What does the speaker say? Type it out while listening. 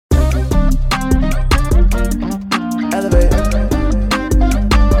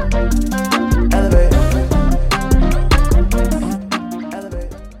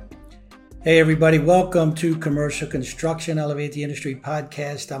Hey everybody, welcome to Commercial Construction Elevate the Industry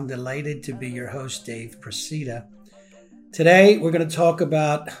podcast. I'm delighted to be your host, Dave Procida. Today, we're going to talk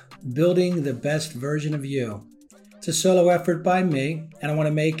about building the best version of you. It's a solo effort by me, and I want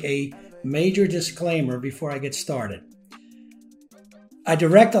to make a major disclaimer before I get started. I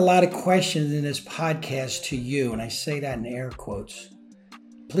direct a lot of questions in this podcast to you, and I say that in air quotes.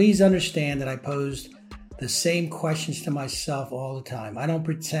 Please understand that I posed the same questions to myself all the time. I don't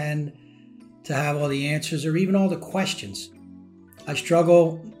pretend to have all the answers or even all the questions. I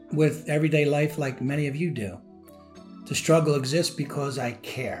struggle with everyday life like many of you do. The struggle exists because I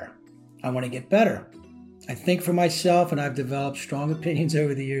care. I want to get better. I think for myself, and I've developed strong opinions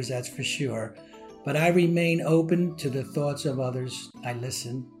over the years, that's for sure. But I remain open to the thoughts of others. I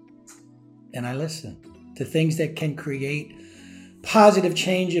listen to things that can create positive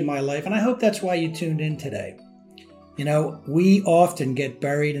change in my life. And I hope that's why you tuned in today. You know, we often get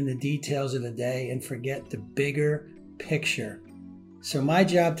buried in the details of the day and forget the bigger picture. So my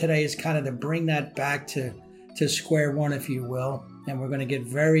job today is kind of to bring that back to square one, if you will. And we're going to get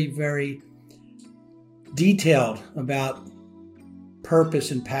very, very detailed about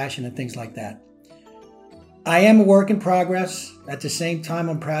purpose and passion and things like that. I am a work in progress. At the same time,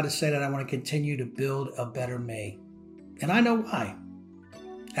 I'm proud to say that I want to continue to build a better me. And I know why.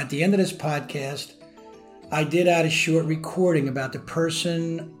 At the end of this podcast, I did add a short recording about the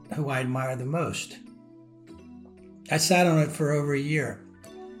person who I admire the most. I sat on it for over a year.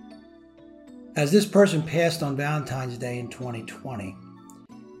 As this person passed on Valentine's Day in 2020,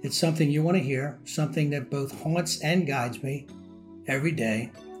 it's something you want to hear, something that both haunts and guides me every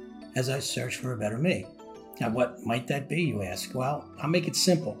day as I search for a better me. Now, what might that be, you ask? Well, I'll make it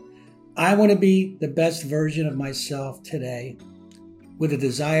simple. I want to be the best version of myself today, with a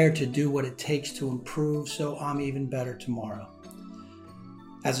desire to do what it takes to improve so I'm even better tomorrow.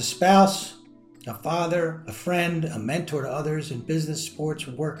 As a spouse, a father, a friend, a mentor to others in business, sports,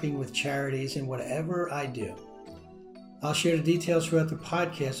 working with charities, and whatever I do, I'll share the details throughout the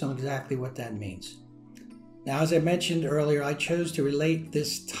podcast on exactly what that means. Now, as I mentioned earlier, I chose to relate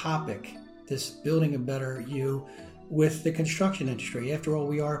this topic, this building a better you, with the construction industry. After all,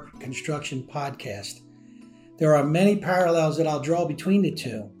 we are a construction podcast. There are many parallels that I'll draw between the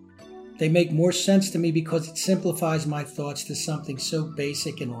two. They make more sense to me because it simplifies my thoughts to something so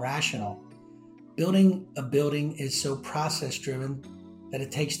basic and rational. Building a building is so process-driven that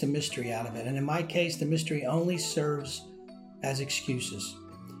it takes the mystery out of it. And in my case, the mystery only serves as excuses.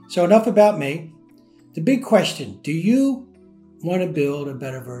 So enough about me. The big question, do you want to build a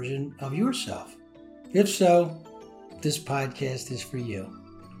better version of yourself? If so, this podcast is for you.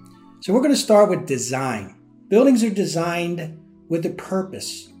 So we're going to start with design. Buildings are designed with a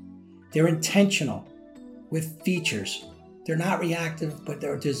purpose. They're intentional with features. They're not reactive, but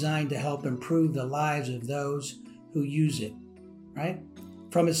they're designed to help improve the lives of those who use it, right?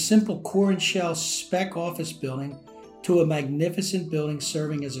 From a simple core and shell spec office building to a magnificent building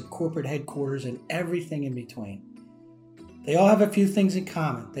serving as a corporate headquarters and everything in between. They all have a few things in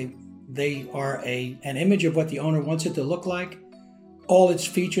common. They are an image of what the owner wants it to look like, all its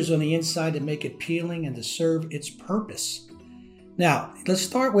features on the inside to make it appealing and to serve its purpose. Now, let's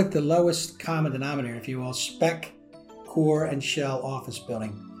start with the lowest common denominator, if you will, spec, core, and shell office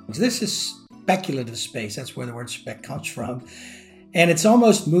building. This is speculative space. That's where the word spec comes from. And it's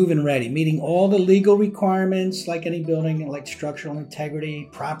almost move-in ready, meeting all the legal requirements like any building, like structural integrity,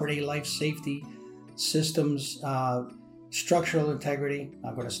 property, life safety, systems, structural integrity.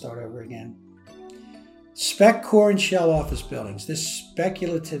 I'm going to start over again. Spec, core, and shell office buildings. This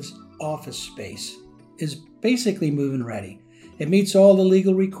speculative office space is basically move-in ready. It meets all the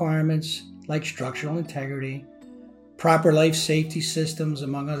legal requirements like structural integrity, proper life safety systems,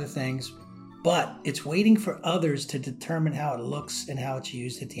 among other things, but it's waiting for others to determine how it looks and how it's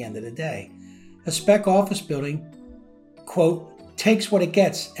used at the end of the day. A spec office building, quote, takes what it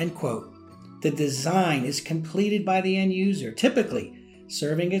gets, end quote. The design is completed by the end user, typically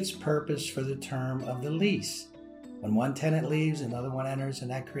serving its purpose for the term of the lease. When one tenant leaves, another one enters,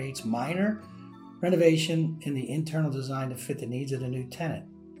 and that creates minor renovation in the internal design to fit the needs of the new tenant.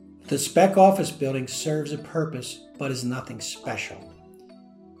 The spec office building serves a purpose, but is nothing special.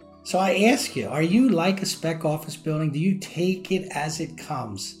 So I ask you, are you like a spec office building? Do you take it as it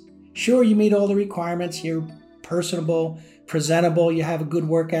comes? Sure, you meet all the requirements, you're personable, presentable, you have a good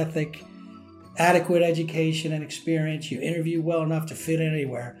work ethic, adequate education and experience, you interview well enough to fit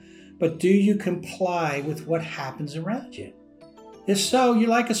anywhere, but do you comply with what happens around you? If so, you're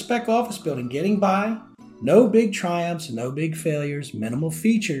like a spec office building, getting by, no big triumphs, no big failures, minimal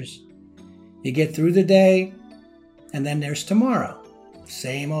features. You get through the day, and then there's tomorrow.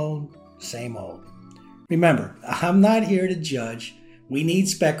 Same old, same old. Remember, I'm not here to judge. We need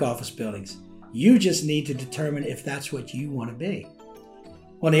spec office buildings. You just need to determine if that's what you want to be.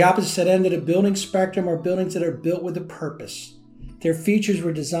 On the opposite end of the building spectrum are buildings that are built with a purpose. Their features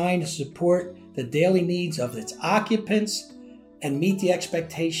were designed to support the daily needs of its occupants and meet the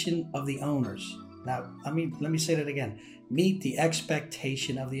expectation of the owners. Now, let me say that again. Meet the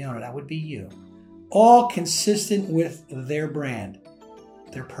expectation of the owner. That would be you. All consistent with their brand,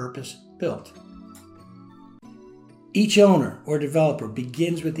 their purpose built. Each owner or developer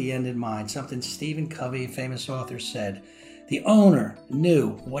begins with the end in mind, something Stephen Covey, a famous author, said. The owner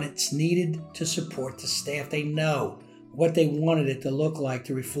knew what it's needed to support the staff. They know what they wanted it to look like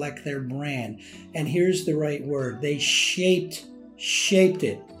to reflect their brand. And here's the right word. They shaped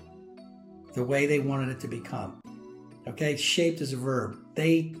it the way they wanted it to become. Okay, shaped is a verb.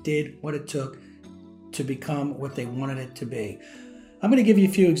 They did what it took to become what they wanted it to be. I'm going to give you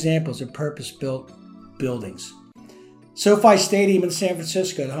a few examples of purpose-built buildings. SoFi Stadium in San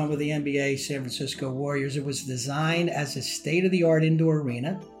Francisco, the home of the NBA San Francisco Warriors, it was designed as a state-of-the-art indoor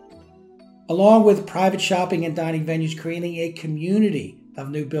arena, along with private shopping and dining venues, creating a community of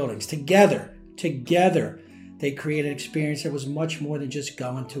new buildings. Together, they created an experience that was much more than just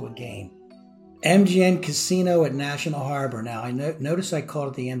going to a game. MGM Casino at National Harbor. Now, notice I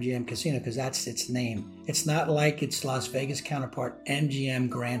called it the MGM Casino because that's its name. It's not like its Las Vegas counterpart, MGM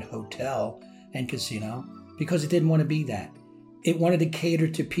Grand Hotel and Casino, because it didn't want to be that. It wanted to cater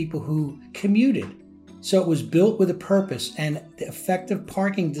to people who commuted. So it was built with a purpose, and the effective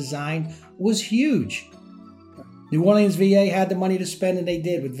parking design was huge. New Orleans VA had the money to spend, and they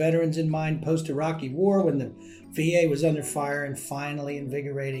did, with veterans in mind post-Iraqi War when the VA was under fire and finally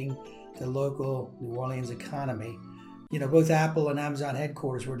invigorating the local New Orleans economy. Both Apple and Amazon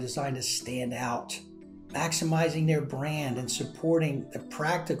headquarters were designed to stand out, maximizing their brand and supporting the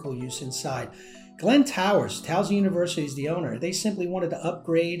practical use inside. Glenn Towers, Towson University is the owner. They simply wanted to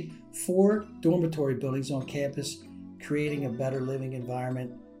upgrade 4 dormitory buildings on campus, creating a better living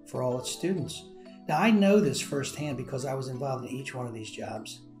environment for all its students. Now, I know this firsthand because I was involved in each one of these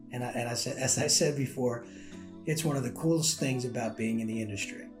jobs. And I said, as I said before, it's one of the coolest things about being in the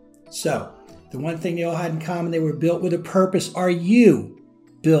industry. So, the one thing they all had in common, they were built with a purpose. Are you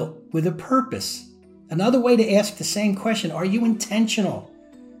built with a purpose? Another way to ask the same question, are you intentional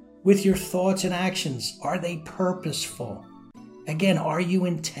with your thoughts and actions? Are they purposeful? Again, are you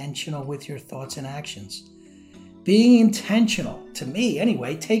intentional with your thoughts and actions? Being intentional, to me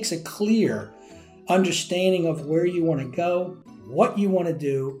anyway, takes a clear understanding of where you want to go, what you want to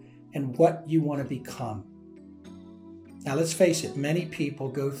do, and what you want to become. Now, let's face it, many people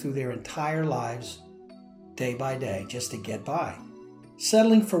go through their entire lives, day by day, just to get by,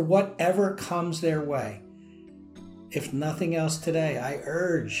 settling for whatever comes their way. If nothing else today, I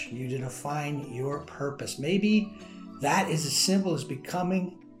urge you to define your purpose. Maybe that is as simple as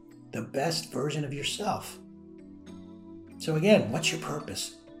becoming the best version of yourself. So again, what's your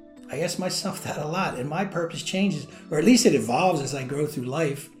purpose? I ask myself that a lot, and my purpose changes, or at least it evolves as I grow through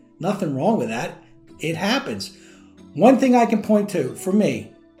life. Nothing wrong with that. It happens. One thing I can point to for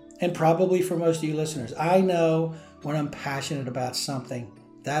me, and probably for most of you listeners, I know when I'm passionate about something,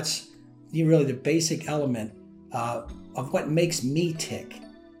 that's really the basic element of what makes me tick.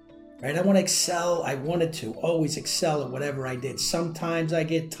 Right? I want to excel. I wanted to always excel at whatever I did. Sometimes I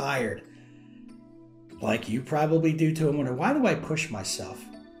get tired, like you probably do too. I wonder, why do I push myself?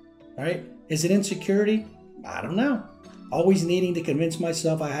 Right? Is it insecurity? I don't know. Always needing to convince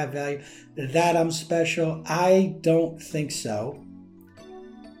myself I have value, that I'm special. I don't think so.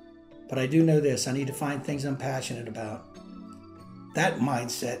 But I do know this. I need to find things I'm passionate about. That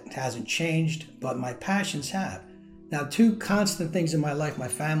mindset hasn't changed, but my passions have. Now, 2 constant things in my life. My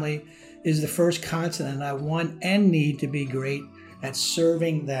family is the first constant, and I want and need to be great at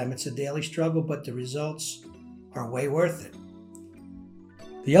serving them. It's a daily struggle, but the results are way worth it.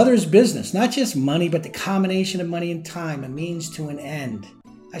 The other is business, not just money, but the combination of money and time, a means to an end.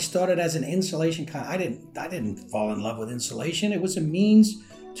 I started as an insulation I didn't fall in love with insulation. It was a means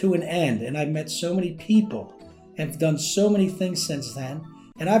to an end, and I've met so many people and have done so many things since then,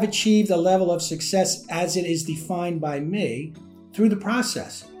 and I've achieved a level of success as it is defined by me through the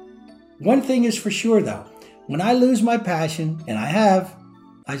process. One thing is for sure, though, when I lose my passion, and I have,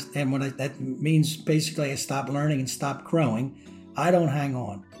 that means basically I stop learning and stop growing, I don't hang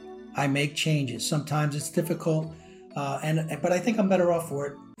on. I make changes. Sometimes it's difficult, but I think I'm better off for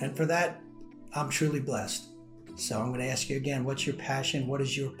it. And for that, I'm truly blessed. So I'm going to ask you again, what's your passion? What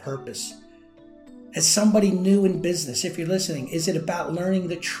is your purpose? As somebody new in business, if you're listening, is it about learning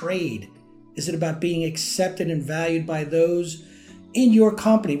the trade? Is it about being accepted and valued by those in your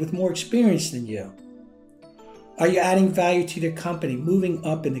company with more experience than you? Are you adding value to the company, moving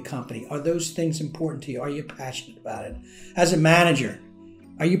up in the company? Are those things important to you? Are you passionate about it? As a manager,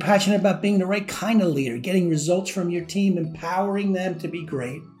 are you passionate about being the right kind of leader, getting results from your team, empowering them to be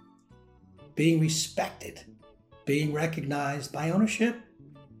great, being respected, being recognized by ownership?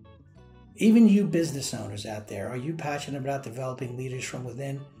 Even you business owners out there, are you passionate about developing leaders from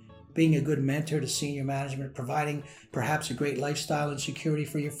within, being a good mentor to senior management, providing perhaps a great lifestyle and security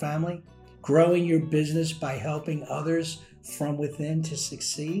for your family, growing your business by helping others from within to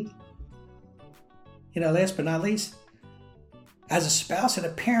succeed? Last but not least, as a spouse and a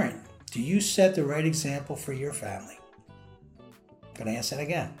parent, do you set the right example for your family? I'm going to ask that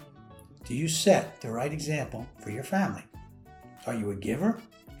again. Do you set the right example for your family? Are you a giver?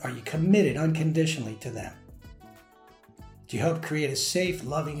 Are you committed unconditionally to them? Do you help create a safe,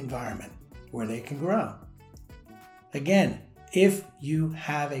 loving environment where they can grow? Again, if you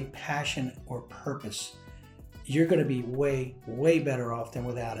have a passion or purpose, you're going to be way, way better off than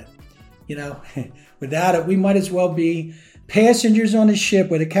without it. Without it, we might as well be passengers on a ship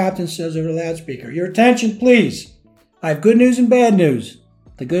where the captain says over the loudspeaker, "Your attention, please. I have good news and bad news.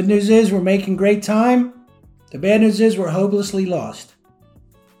 The good news is we're making great time. The bad news is we're hopelessly lost."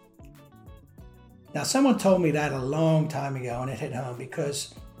 Now, someone told me that a long time ago, and it hit home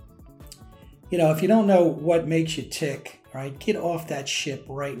because, if you don't know what makes you tick, right, get off that ship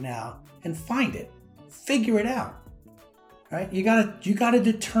right now and find it. Figure it out, right? You have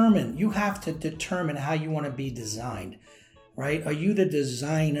to determine how you want to be designed, right? Are you the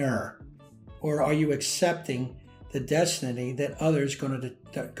designer, or are you accepting the destiny that others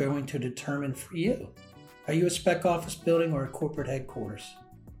are going to determine for you? Are you a spec office building or a corporate headquarters?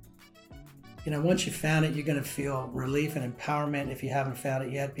 Once you found it, you're going to feel relief and empowerment if you haven't found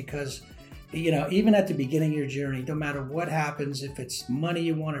it yet, because, even at the beginning of your journey, no matter what happens, if it's money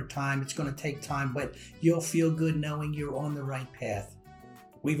you want or time, it's going to take time, but you'll feel good knowing you're on the right path.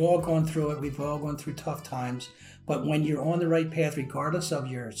 We've all gone through it. We've all gone through tough times, but when you're on the right path, regardless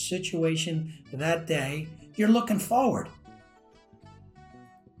of your situation that day, you're looking forward,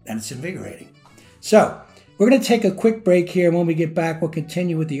 and it's invigorating. So, we're going to take a quick break here. When we get back, we'll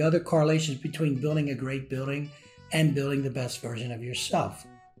continue with the other correlations between building a great building and building the best version of yourself.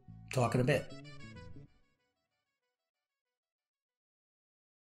 Talk in a bit.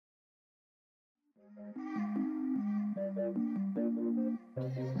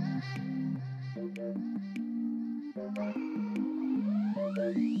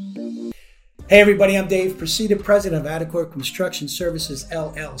 Hey everybody, I'm Dave Presida, president of Adequate Construction Services,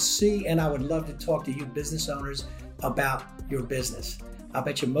 LLC, and I would love to talk to you business owners about your business. I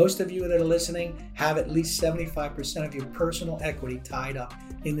bet you most of you that are listening have at least 75% of your personal equity tied up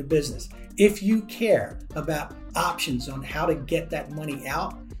in the business. If you care about options on how to get that money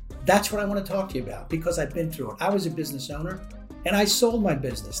out, that's what I want to talk to you about, because I've been through it. I was a business owner and I sold my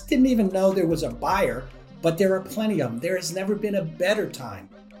business. Didn't even know there was a buyer, but there are plenty of them. There has never been a better time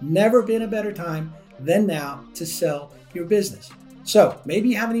than now to sell your business. So maybe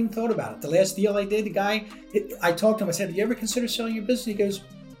you haven't even thought about it. The last deal I did, I talked to him, I said, "Did you ever consider selling your business?" He goes,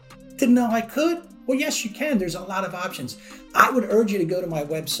 "Didn't know I could." Well, yes, you can. There's a lot of options. I would urge you to go to my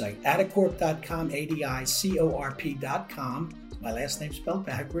website, adicorp.com, ADICORP.com, my last name spelled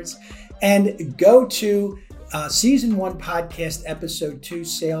backwards, and go to Season 1 Podcast, Episode 2,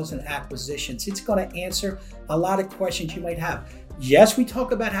 Sales and Acquisitions. It's going to answer a lot of questions you might have. Yes, we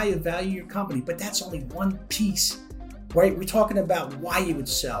talk about how you value your company, but that's only one piece, right? We're talking about why you would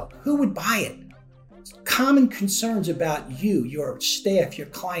sell, who would buy it, common concerns about you, your staff, your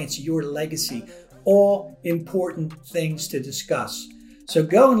clients, your legacy, all important things to discuss. So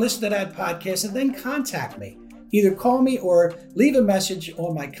go and listen to that podcast and then contact me. Either call me or leave a message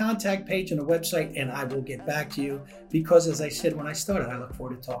on my contact page on the website and I will get back to you, because as I said when I started, I look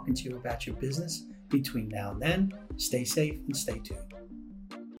forward to talking to you about your business between now and then. Stay safe and stay tuned.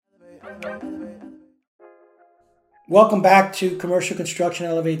 Welcome back to Commercial Construction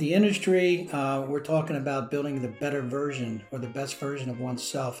Elevate the Industry. We're talking about building the better version or the best version of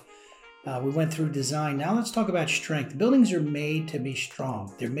oneself. We went through design. Now let's talk about strength. Buildings are made to be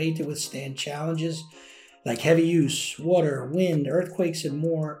strong. They're made to withstand challenges like heavy use, water, wind, earthquakes, and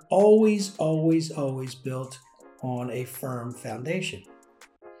more. Always, always, always built on a firm foundation.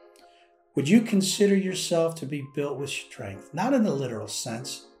 Would you consider yourself to be built with strength? Not in the literal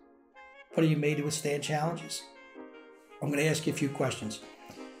sense, but are you made to withstand challenges? I'm going to ask you a few questions.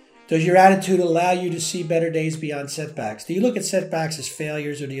 Does your attitude allow you to see better days beyond setbacks? Do you look at setbacks as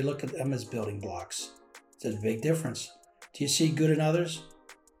failures, or do you look at them as building blocks? There's a big difference. Do you see good in others?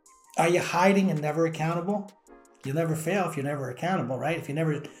 Are you hiding and never accountable? You'll never fail if you're never accountable, right? If you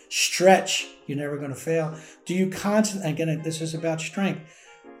never stretch, you're never going to fail. Do you constantly, again, this is about strength.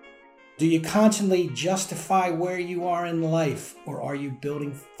 Do you constantly justify where you are in life, or are you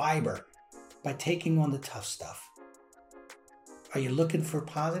building fiber by taking on the tough stuff? Are you looking for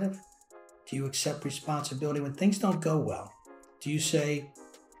positive? Do you accept responsibility when things don't go well? Do you say,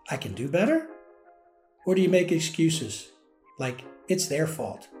 I can do better? Or do you make excuses like it's their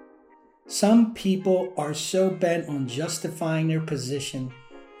fault? Some people are so bent on justifying their position,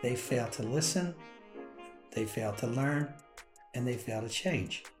 they fail to listen, they fail to learn, and they fail to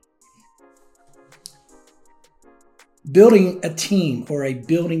change. Building a team or a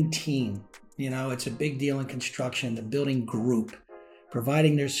building team, it's a big deal in construction, the building group,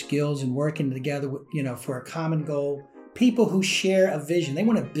 providing their skills and working together, for a common goal. People who share a vision, they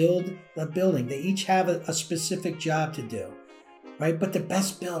want to build a building. They each have a specific job to do, right? But the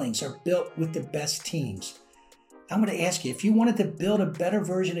best buildings are built with the best teams. I'm going to ask you, if you wanted to build a better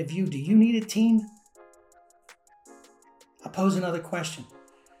version of you, do you need a team? I'll pose another question.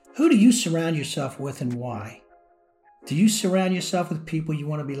 Who do you surround yourself with and why? Do you surround yourself with people you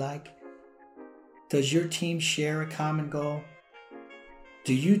want to be like? Does your team share a common goal?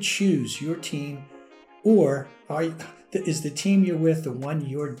 Do you choose your team, or is the team you're with the one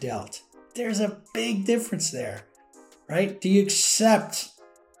you're dealt? There's a big difference there, right? Do you accept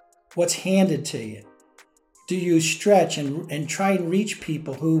what's handed to you? Do you stretch and try and reach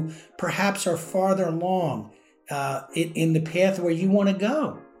people who perhaps are farther along in the path where you want to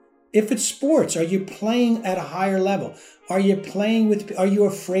go? If it's sports, are you playing at a higher level? Are you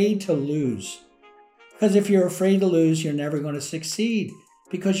afraid to lose? Because if you're afraid to lose, you're never going to succeed,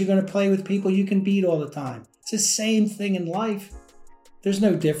 because you're going to play with people you can beat all the time. It's the same thing in life. There's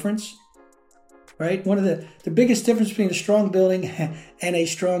no difference, right? One of the biggest difference between a strong building and a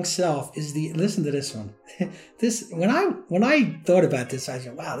strong self is listen to this one. When I thought about this, I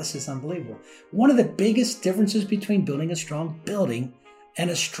said, wow, this is unbelievable. One of the biggest differences between building a strong building and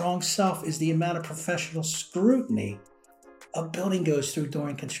a strong self is the amount of professional scrutiny a building goes through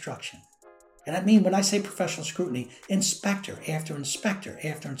during construction. And I mean, when I say professional scrutiny, inspector after inspector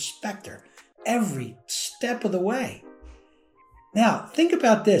after inspector, every step of the way. Now, think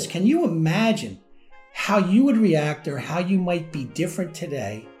about this. Can you imagine how you would react, or how you might be different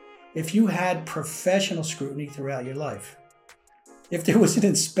today if you had professional scrutiny throughout your life? If there was an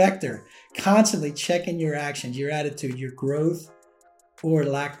inspector constantly checking your actions, your attitude, your growth, or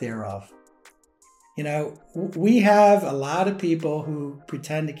lack thereof. We have a lot of people who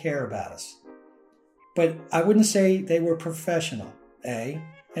pretend to care about us. But I wouldn't say they were professional, A.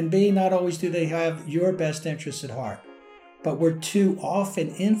 And B, not always do they have your best interests at heart. But we're too often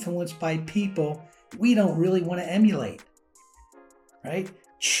influenced by people we don't really want to emulate, right?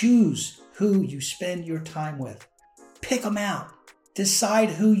 Choose who you spend your time with. Pick them out. Decide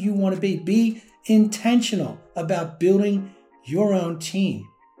who you want to be. Be intentional about building your own team.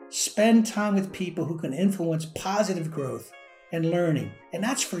 Spend time with people who can influence positive growth and learning. And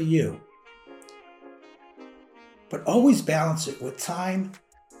that's for you. But always balance it with time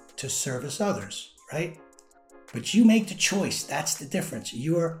to service others, right? But you make the choice. That's the difference.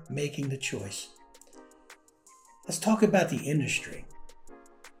 You're making the choice. Let's talk about the industry.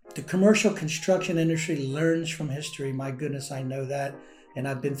 The commercial construction industry learns from history. My goodness, I know that. And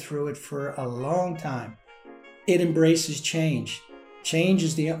I've been through it for a long time. It embraces change. Change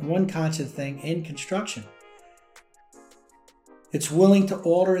is the one constant thing in construction. It's willing to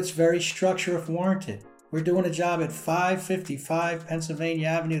alter its very structure if warranted. We're doing a job at 555 Pennsylvania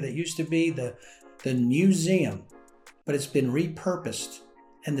Avenue that used to be the museum, but it's been repurposed.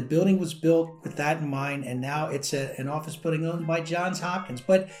 And the building was built with that in mind, and now it's an office building owned by Johns Hopkins.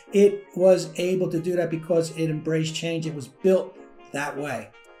 But it was able to do that because it embraced change. It was built that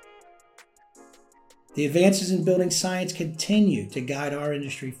way. The advances in building science continue to guide our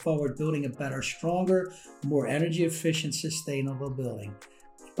industry forward, building a better, stronger, more energy efficient, sustainable building.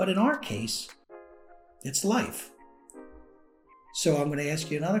 But in our case, it's life. So I'm going to ask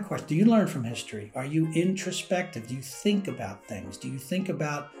you another question. Do you learn from history? Are you introspective? Do you think about things? Do you think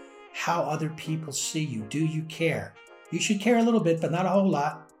about how other people see you? Do you care? You should care a little bit, but not a whole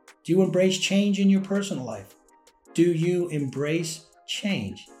lot. Do you embrace change in your personal life? Do you embrace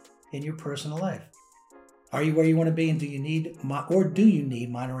change in your personal life? Are you where you want to be, and do you need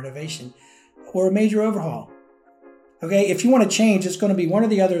minor renovation or a major overhaul? Okay, if you want to change, it's going to be one or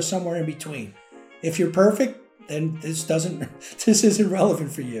the other, or somewhere in between. If you're perfect, then this isn't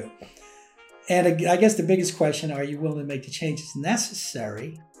relevant for you. And I guess the biggest question, are you willing to make the changes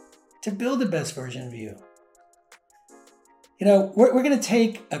necessary to build the best version of you? We're going to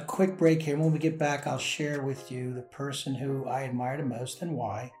take a quick break here. When we get back, I'll share with you the person who I admire the most and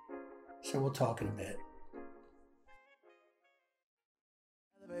why. So we'll talk in a bit.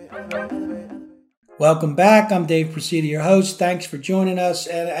 Welcome back. I'm Dave Procida, your host. Thanks for joining us.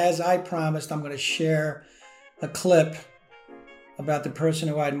 And as I promised, I'm going to share a clip about the person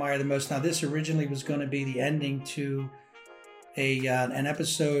who I admire the most. Now, this originally was going to be the ending to an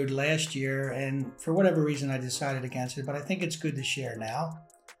episode last year, and for whatever reason, I decided against it. But I think it's good to share now.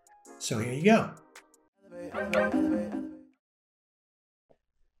 So here you go.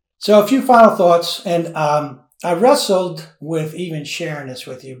 So a few final thoughts, and I wrestled with even sharing this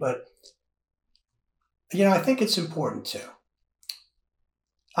with you, but I think it's important too.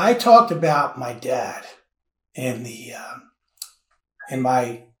 I talked about my dad in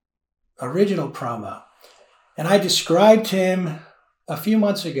my original promo, and I described him a few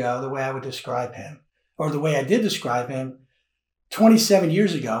months ago the way I would describe him, or the way I did describe him 27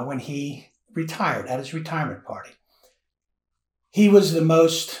 years ago when he retired at his retirement party. He was the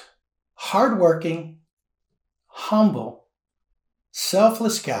most hardworking, humble,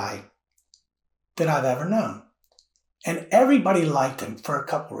 selfless guy that I've ever known. And everybody liked him for a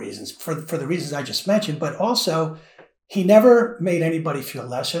couple reasons, for the reasons I just mentioned, but also he never made anybody feel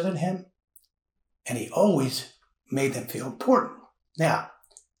lesser than him, and he always made them feel important. Now,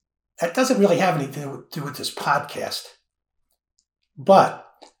 that doesn't really have anything to do with this podcast, but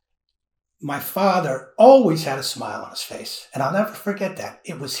my father always had a smile on his face, and I'll never forget that.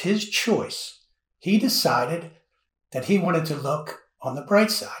 It was his choice. He decided that he wanted to look on the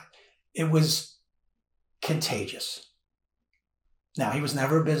bright side. It was contagious. Now, he was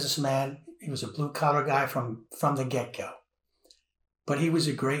never a businessman. He was a blue-collar guy from the get-go. But he was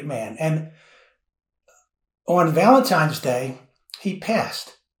a great man. And on Valentine's Day, he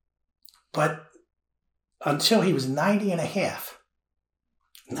passed. But until he was 90 and a half,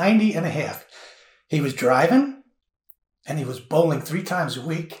 he was driving, and he was bowling 3 times a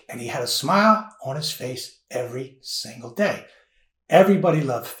week, and he had a smile on his face every single day. Everybody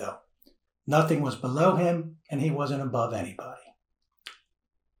loved Phil. Nothing was below him, and he wasn't above anybody.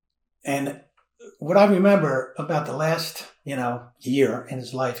 And what I remember about the last, year in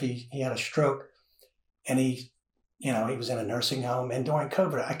his life, he had a stroke, and he was in a nursing home. And during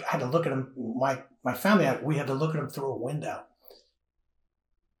COVID, I had to look at him. My family, we had to look at him through a window.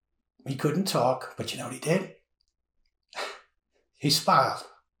 He couldn't talk, but you know what he did? He smiled.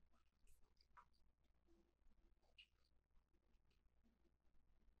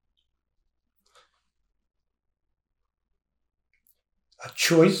 A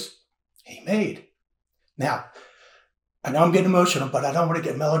choice he made. Now, I know I'm getting emotional, but I don't want to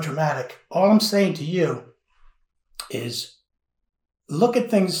get melodramatic. All I'm saying to you is look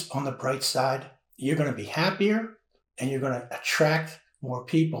at things on the bright side. You're going to be happier, and you're going to attract more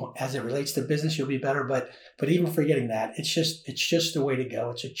people. As it relates to business, you'll be better. But even forgetting that, it's just the way to go.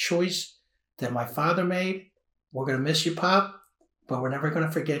 It's a choice that my father made. We're going to miss you, Pop, but we're never going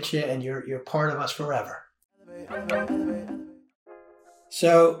to forget you, and you're part of us forever.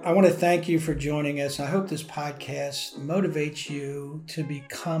 So I want to thank you for joining us. I hope this podcast motivates you to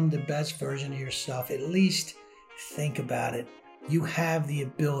become the best version of yourself. At least think about it. You have the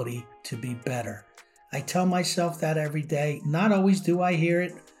ability to be better. I tell myself that every day. Not always do I hear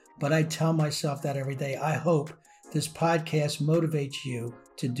it, but I tell myself that every day. I hope this podcast motivates you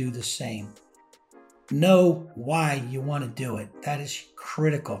to do the same. Know why you want to do it. That is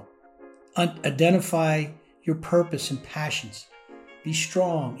critical. Identify your purpose and passions. Be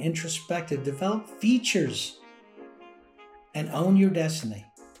strong, introspective, develop features, and own your destiny.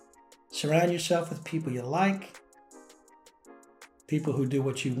 Surround yourself with people you like, people who do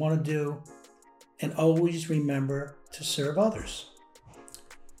what you want to do, and always remember to serve others.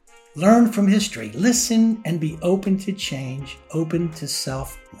 Learn from history, listen, and be open to change, open to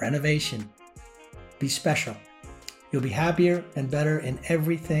self-renovation. Be special. You'll be happier and better in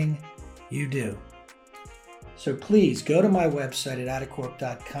everything you do. So please go to my website at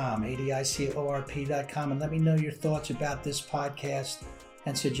adicorp.com, adicorp.com, and let me know your thoughts about this podcast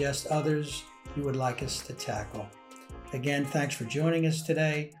and suggest others you would like us to tackle. Again, thanks for joining us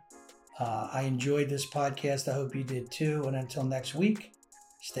today. I enjoyed this podcast. I hope you did too. And until next week,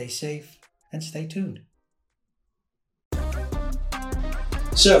 stay safe and stay tuned.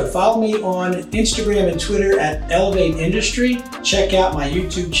 So follow me on Instagram and Twitter at Elevate Industry. Check out my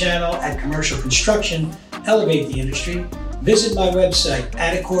YouTube channel at Commercial Construction, Elevate the Industry. Visit my website,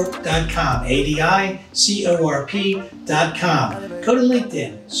 adicorp.com, adicorp.com. Go to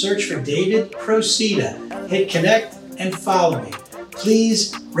LinkedIn, search for David Procida, hit connect, and follow me.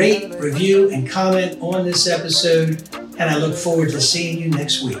 Please rate, review, and comment on this episode. and I look forward to seeing you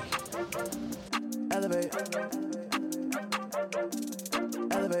next week.